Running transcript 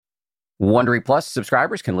Wondery Plus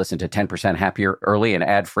subscribers can listen to 10% Happier early and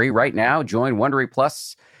ad-free right now. Join Wondery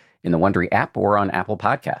Plus in the Wondery app or on Apple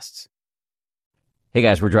Podcasts. Hey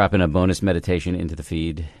guys, we're dropping a bonus meditation into the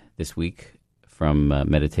feed this week from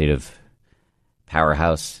meditative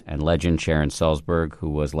powerhouse and legend Sharon Salzberg,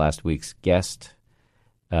 who was last week's guest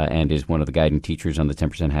and is one of the guiding teachers on the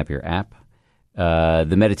 10% Happier app.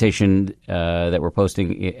 The meditation that we're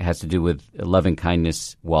posting, it has to do with loving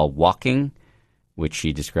kindness while walking, which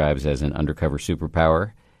she describes as an undercover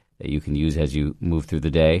superpower that you can use as you move through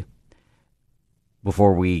the day.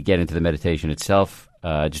 Before we get into the meditation itself,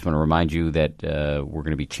 I just want to remind you that we're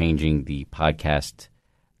going to be changing the podcast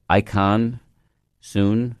icon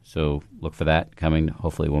soon, so look for that coming.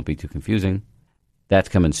 Hopefully it won't be too confusing. That's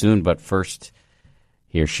coming soon, but first,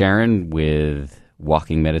 here's Sharon with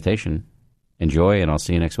Walking Meditation. Enjoy, and I'll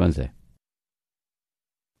see you next Wednesday.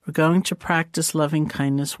 We're going to practice loving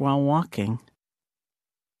kindness while walking.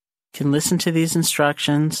 You can listen to these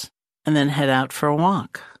instructions and then head out for a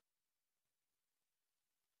walk.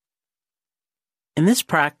 In this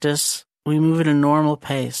practice, we move at a normal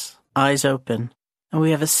pace, eyes open, and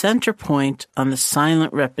we have a center point on the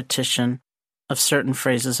silent repetition of certain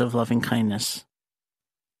phrases of loving kindness.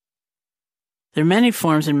 There are many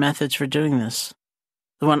forms and methods for doing this.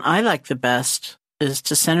 The one I like the best is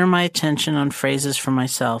to center my attention on phrases for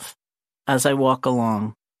myself as I walk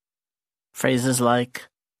along. Phrases like,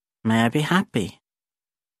 may I be happy?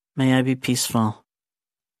 May I be peaceful?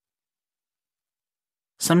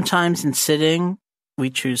 Sometimes in sitting,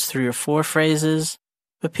 we choose 3 or 4 phrases,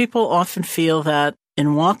 but people often feel that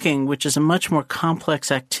in walking, which is a much more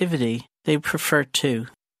complex activity, they prefer 2.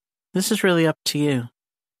 This is really up to you.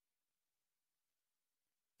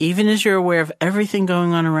 Even as you're aware of everything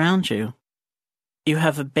going on around you, you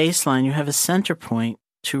have a baseline, you have a center point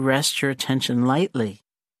to rest your attention lightly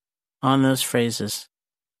on those phrases.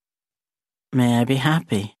 May I be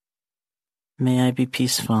happy? May I be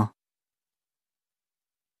peaceful?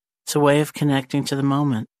 It's a way of connecting to the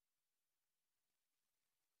moment.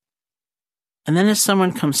 And then as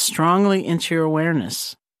someone comes strongly into your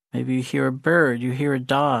awareness, maybe you hear a bird, you hear a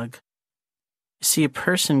dog, you see a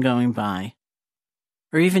person going by,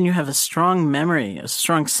 or even you have a strong memory, a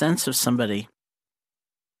strong sense of somebody,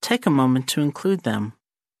 take a moment to include them.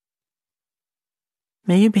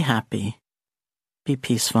 May you be happy, be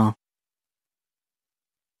peaceful.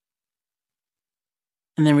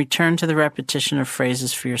 And then return to the repetition of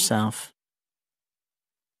phrases for yourself.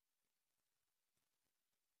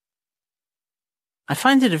 I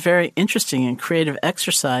find it a very interesting and creative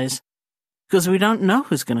exercise because we don't know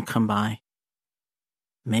who's going to come by.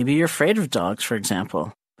 Maybe you're afraid of dogs, for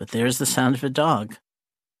example, but there's the sound of a dog.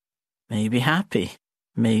 May you be happy.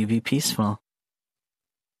 May you be peaceful.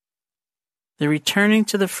 The returning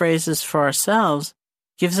to the phrases for ourselves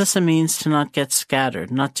gives us a means to not get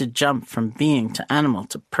scattered, not to jump from being to animal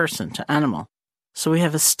to person to animal. So we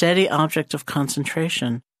have a steady object of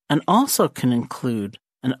concentration and also can include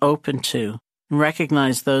and open to and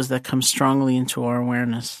recognize those that come strongly into our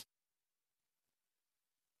awareness.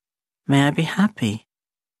 May I be happy.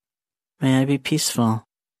 May I be peaceful.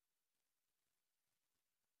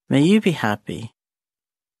 May you be happy.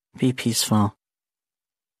 Be peaceful.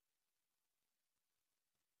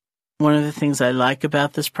 One of the things I like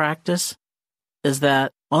about this practice is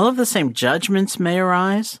that all of the same judgments may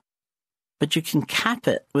arise, but you can cap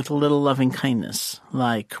it with a little loving kindness,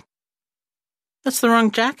 like, that's the wrong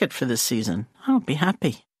jacket for this season. Oh, be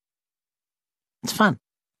happy. It's fun.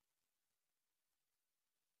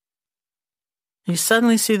 You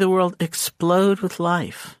suddenly see the world explode with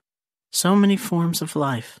life. So many forms of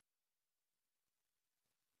life.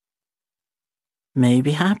 May you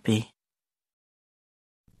be happy.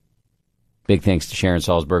 Big thanks to Sharon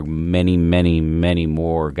Salzberg. Many, many, many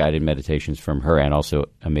more guided meditations from her and also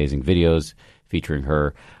amazing videos featuring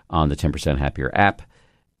her on the 10% Happier app.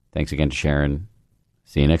 Thanks again to Sharon.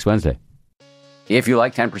 See you next Wednesday. If you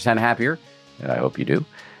like 10% Happier, and I hope you do,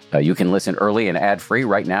 you can listen early and ad-free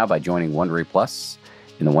right now by joining Wondery Plus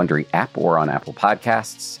in the Wondery app or on Apple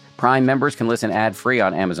Podcasts. Prime members can listen ad-free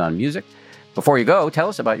on Amazon Music. Before you go, tell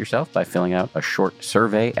us about yourself by filling out a short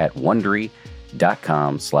survey at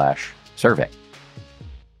Wondery.com/survey.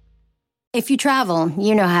 If you travel,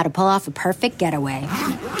 you know how to pull off a perfect getaway.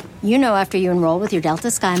 You know after you enroll with your Delta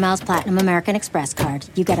SkyMiles Platinum American Express card,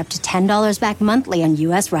 you get up to $10 back monthly on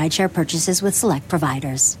U.S. rideshare purchases with select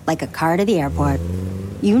providers, like a car to the airport.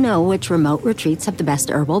 You know which remote retreats have the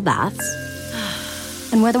best herbal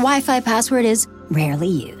baths, and where the Wi-Fi password is rarely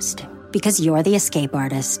used. Because you're the escape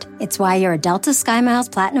artist. It's why you're a Delta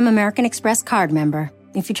SkyMiles Platinum American Express card member.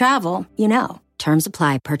 If you travel, you know. Terms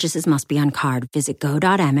apply. Purchases must be on card. Visit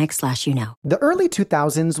go.amex/you-know. The early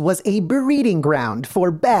 2000s was a breeding ground for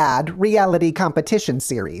bad reality competition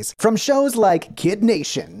series. From shows like Kid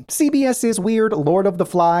Nation, CBS's weird Lord of the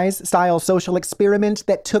Flies style social experiment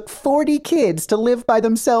that took 40 kids to live by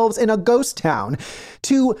themselves in a ghost town,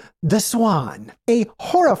 to The Swan, a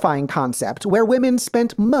horrifying concept where women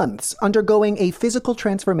spent months undergoing a physical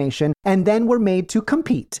transformation and then were made to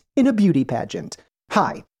compete in a beauty pageant.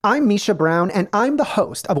 Hi, I'm Misha Brown, and I'm the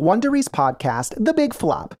host of Wondery's podcast, The Big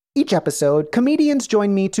Flop. Each episode, comedians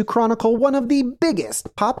join me to chronicle one of the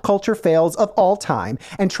biggest pop culture fails of all time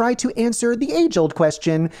and try to answer the age-old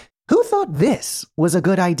question, who thought this was a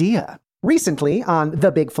good idea? Recently, on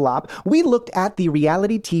The Big Flop, we looked at the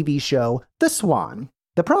reality TV show The Swan.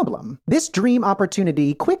 The problem, this dream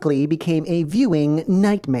opportunity quickly became a viewing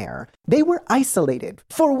nightmare. They were isolated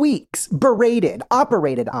for weeks, berated,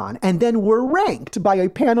 operated on, and then were ranked by a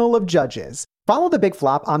panel of judges. Follow The Big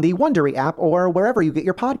Flop on the Wondery app or wherever you get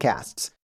your podcasts.